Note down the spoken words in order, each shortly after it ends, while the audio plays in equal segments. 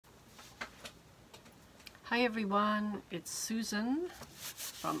Hi everyone, it's Susan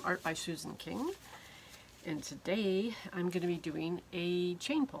from Art by Susan King, and today I'm going to be doing a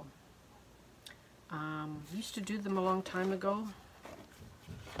chain pull. Used to do them a long time ago,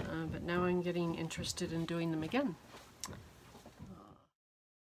 but now I'm getting interested in doing them again.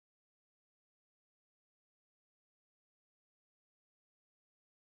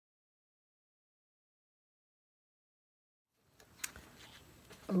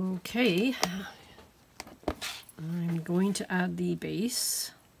 Okay, I'm going to add the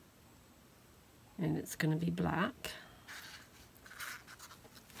base, and it's going to be black.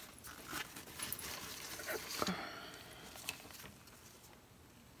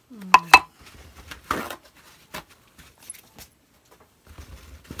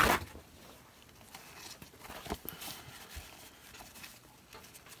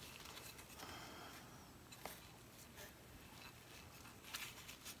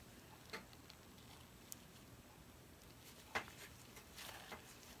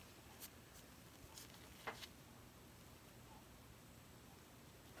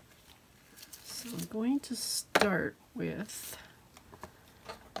 So I'm going to start with,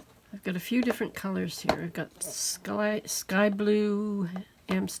 I've got a few different colors here. I've got sky blue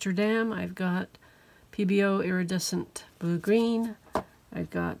Amsterdam, I've got PBO iridescent blue-green,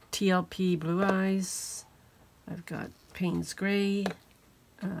 I've got TLP blue eyes, I've got Payne's gray,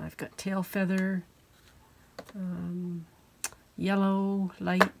 I've got tail feather, yellow,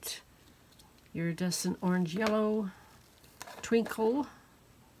 light, iridescent orange yellow, twinkle,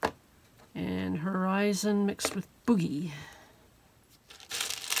 and horizon mixed with boogie.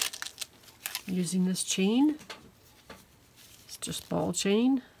 Using this chain, it's just ball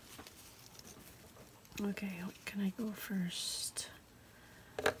chain. Okay, what can I go first?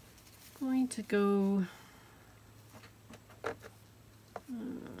 I'm going to go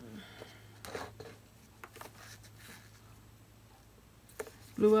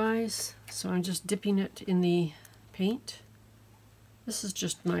blue eyes, so I'm just dipping it in the paint. This is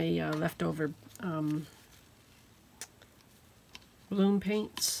just my leftover bloom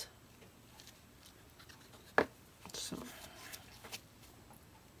paints. So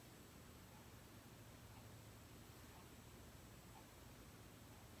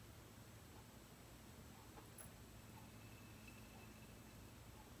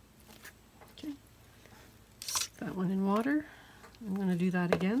okay, stick that one in water. I'm going to do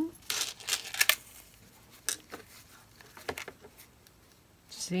that again.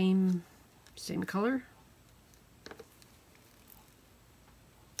 Same color.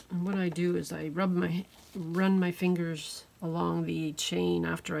 And what I do is I run my fingers along the chain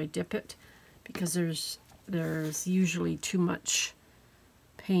after I dip it, because there's usually too much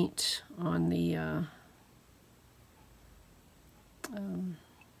paint on the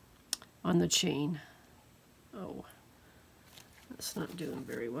chain. Oh, that's not doing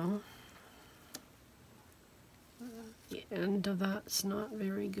very well. The end of that's not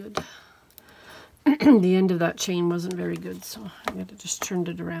very good. The end of that chain wasn't very good, so I got to just turn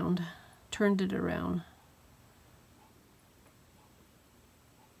it around. Turned it around.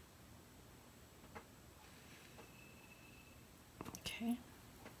 Okay.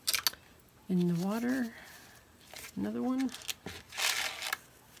 In the water, another one.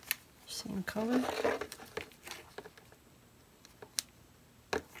 Same color.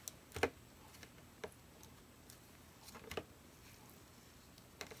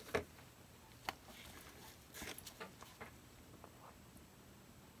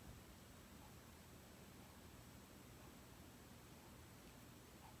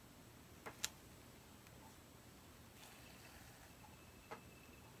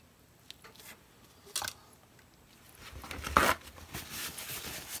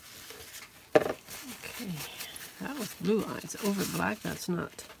 That was blue eyes over black. That's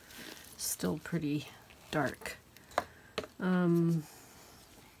not still pretty dark. Not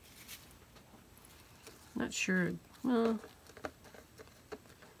sure. Well,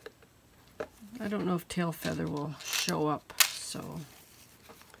 I don't know if tail feather will show up, so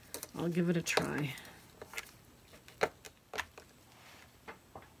I'll give it a try.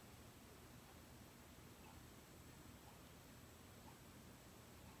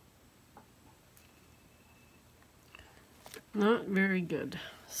 Not very good,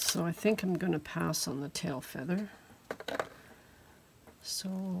 so I think I'm going to pass on the tail feather.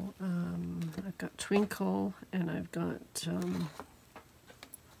 So I've got Twinkle and I've got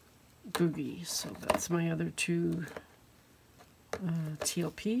Boogie, so that's my other two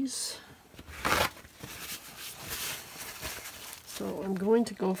TLPs. So I'm going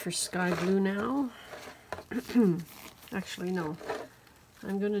to go for sky blue now. Actually, no.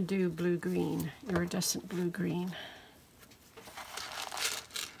 I'm going to do blue-green, iridescent blue-green.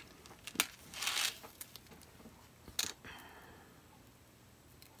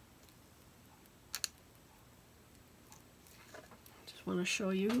 Just want to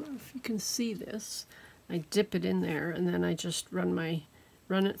show you if you can see this. I dip it in there and then I just run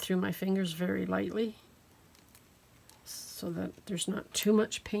it through my fingers very lightly so that there's not too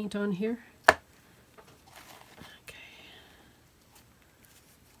much paint on here.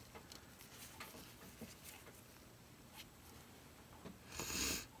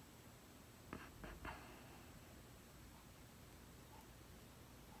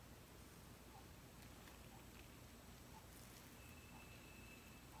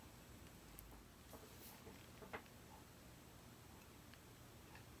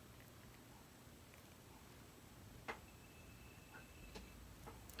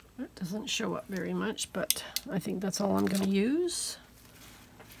 It doesn't show up very much, but I think that's all I'm going to use.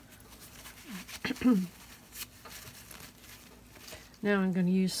 Now I'm going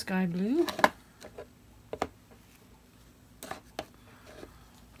to use sky blue.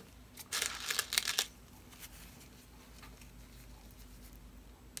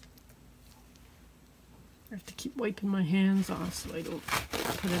 I have to keep wiping my hands off so I don't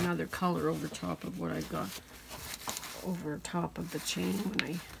put another color over top of what I've got over top of the chain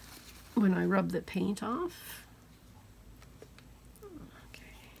when I rub the paint off. Okay,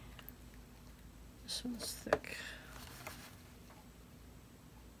 this one's thick.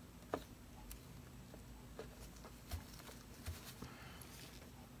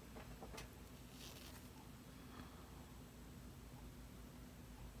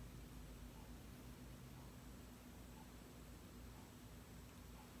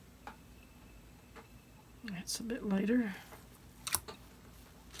 It's a bit lighter.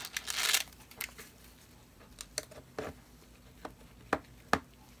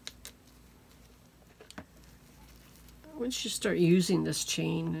 Once you start using this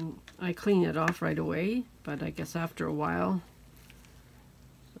chain, and I clean it off right away, but I guess after a while,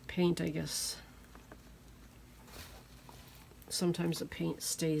 the paint, I guess, sometimes the paint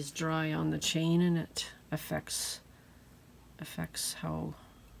stays dry on the chain and it affects how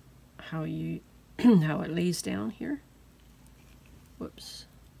you how it lays down here. Whoops.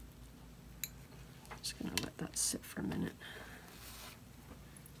 Just gonna let that sit for a minute.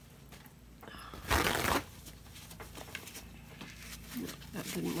 No, that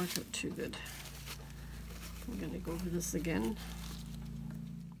didn't work out too good. I'm gonna go over this again.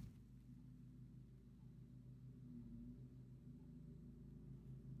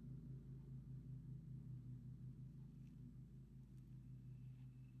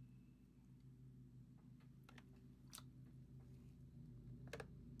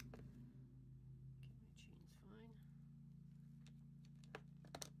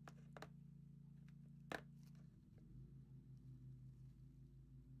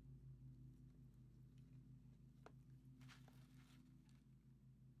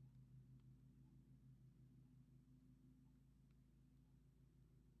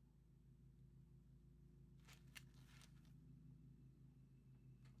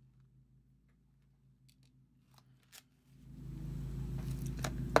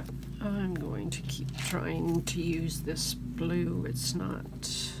 I'm going to keep trying to use this blue. It's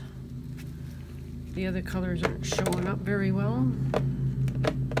not, the other colors aren't showing up very well.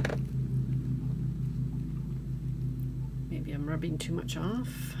 Maybe I'm rubbing too much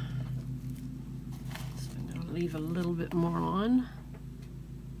off. So I'm going to leave a little bit more on.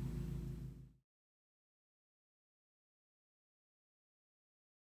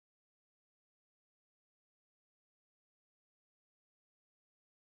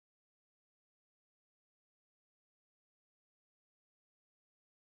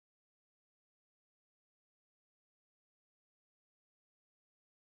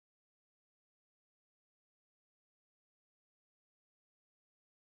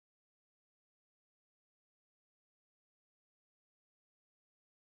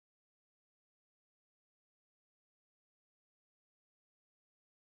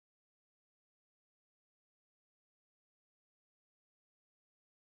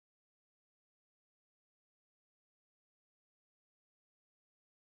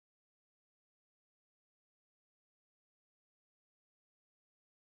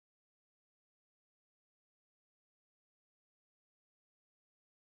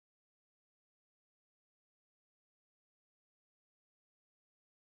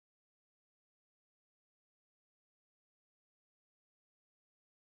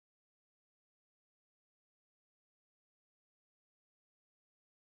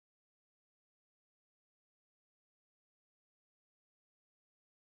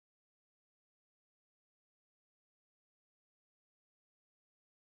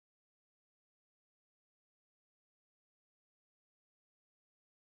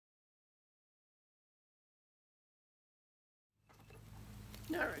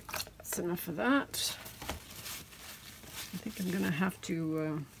 All right, that's enough of that. I think I'm gonna have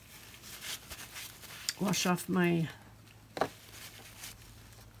to wash off my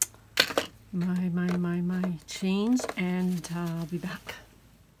chains, and I'll be back.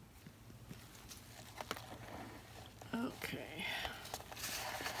 Okay.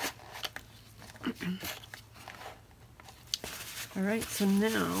 All right, so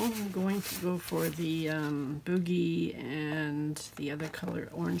now I'm going to go for the boogie and the other color,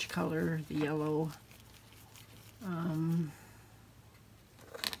 orange color, the yellow.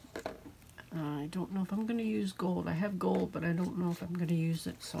 I don't know if I'm going to use gold. I have gold, but I don't know if I'm going to use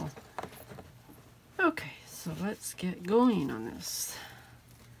it. So, okay, so let's get going on this.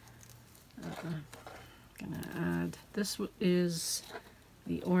 I'm going to add, this is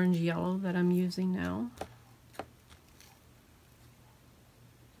the orange yellow that I'm using now.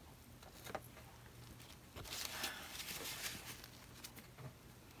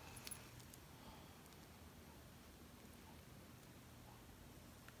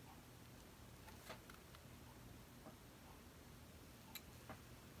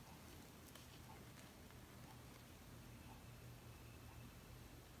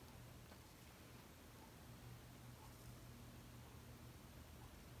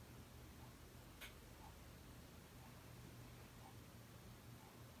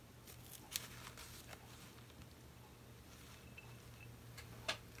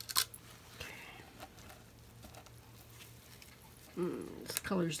 This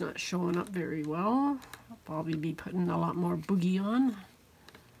color's not showing up very well. I'll probably be putting a lot more boogie on.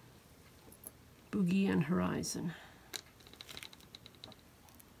 Boogie and horizon.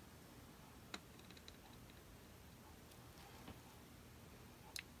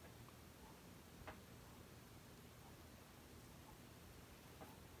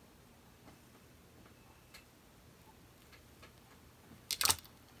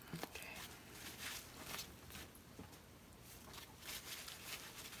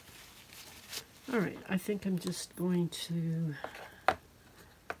 All right, I think I'm just going to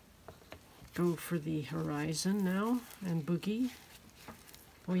go for the horizon now and boogie.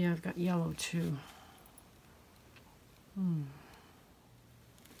 Oh yeah, I've got yellow too.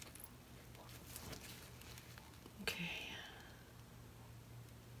 Okay.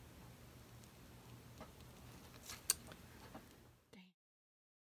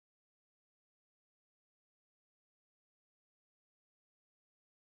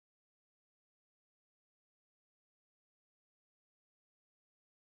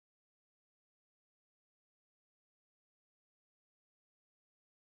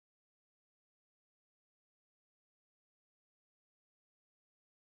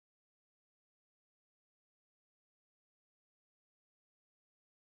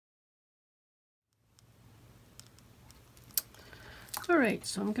 All right,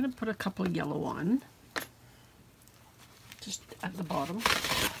 so I'm going to put a couple of yellow on, just at the bottom.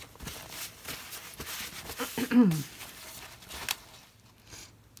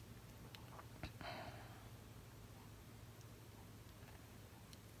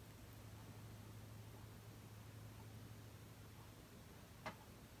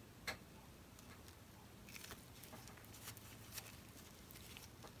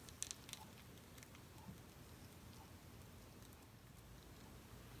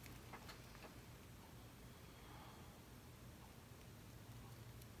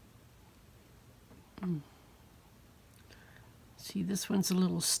 See, this one's a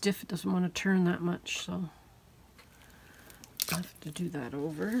little stiff. It doesn't want to turn that much, so I'll have to do that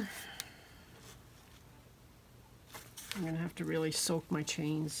over. I'm going to have to really soak my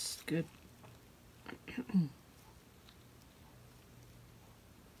chains good.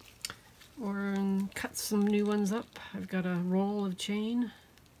 Or cut some new ones up. I've got a roll of chain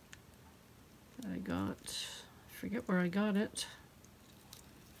that I got. I forget where I got it.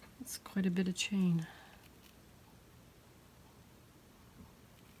 It's quite a bit of chain.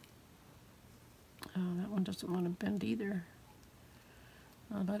 Oh, that one doesn't want to bend either.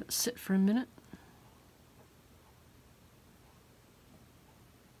 I'll let it sit for a minute.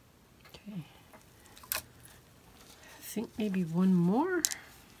 Okay. I think maybe one more.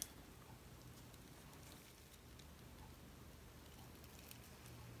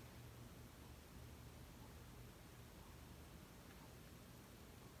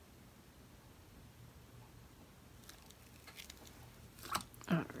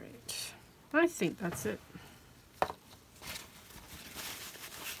 All right. I think that's it.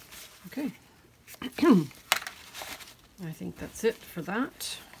 Okay. I think that's it for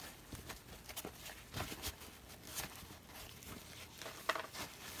that.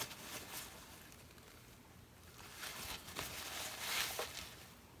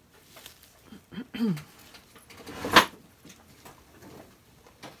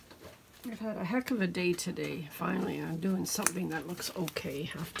 I've had a heck of a day today. Finally, I'm doing something that looks okay,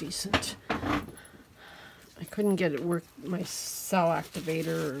 half decent. I couldn't get it work, my cell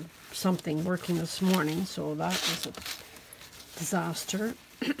activator or something working this morning, so that was a disaster.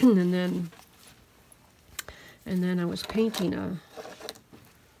 and then I was painting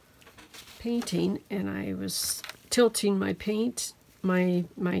and I was tilting my paint, my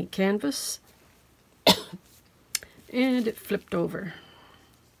canvas, and it flipped over.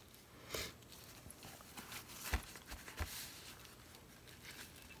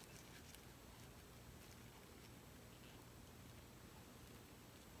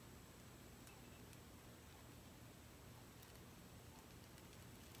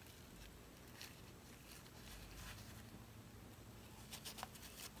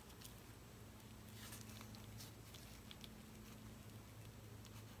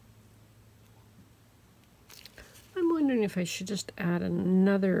 I'm wondering if I should just add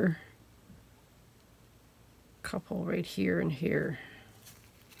another couple right here and here.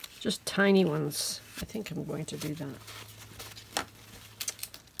 Just tiny ones. I think I'm going to do that.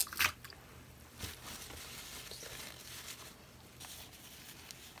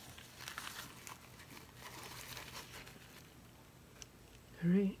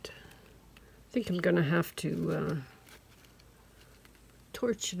 All right. I think I'm going to have to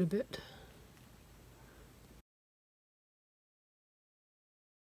torch it a bit.